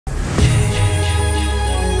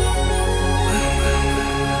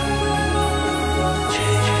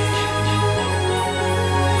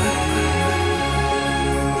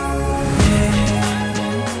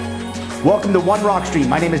Welcome to One Rockstream.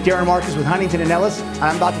 My name is Darin Marques with Huntington & Ellis.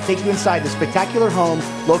 I'm about to take you inside the spectacular home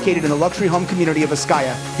located in the luxury home community of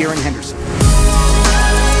Ascaya here in Henderson.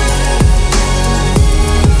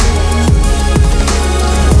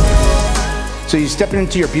 So you step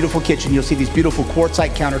into your beautiful kitchen, you'll see these beautiful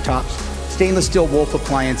quartzite countertops, stainless steel Wolf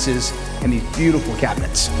appliances, and these beautiful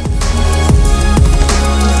cabinets.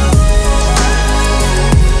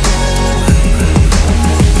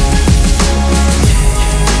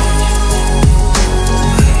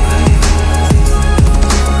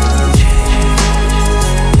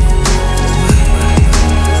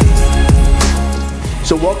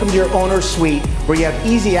 So welcome to your owner's suite, where you have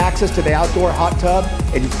easy access to the outdoor hot tub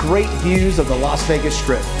and great views of the Las Vegas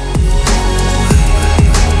Strip.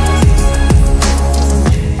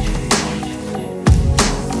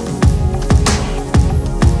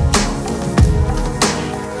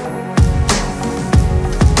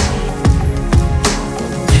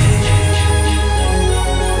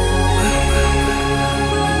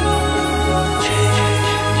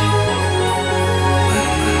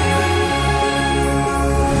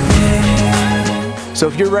 So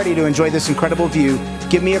if you're ready to enjoy this incredible view,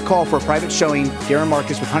 give me a call for a private showing. Darin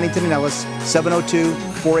Marques with Huntington & Ellis,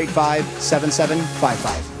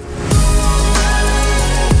 702-485-7755.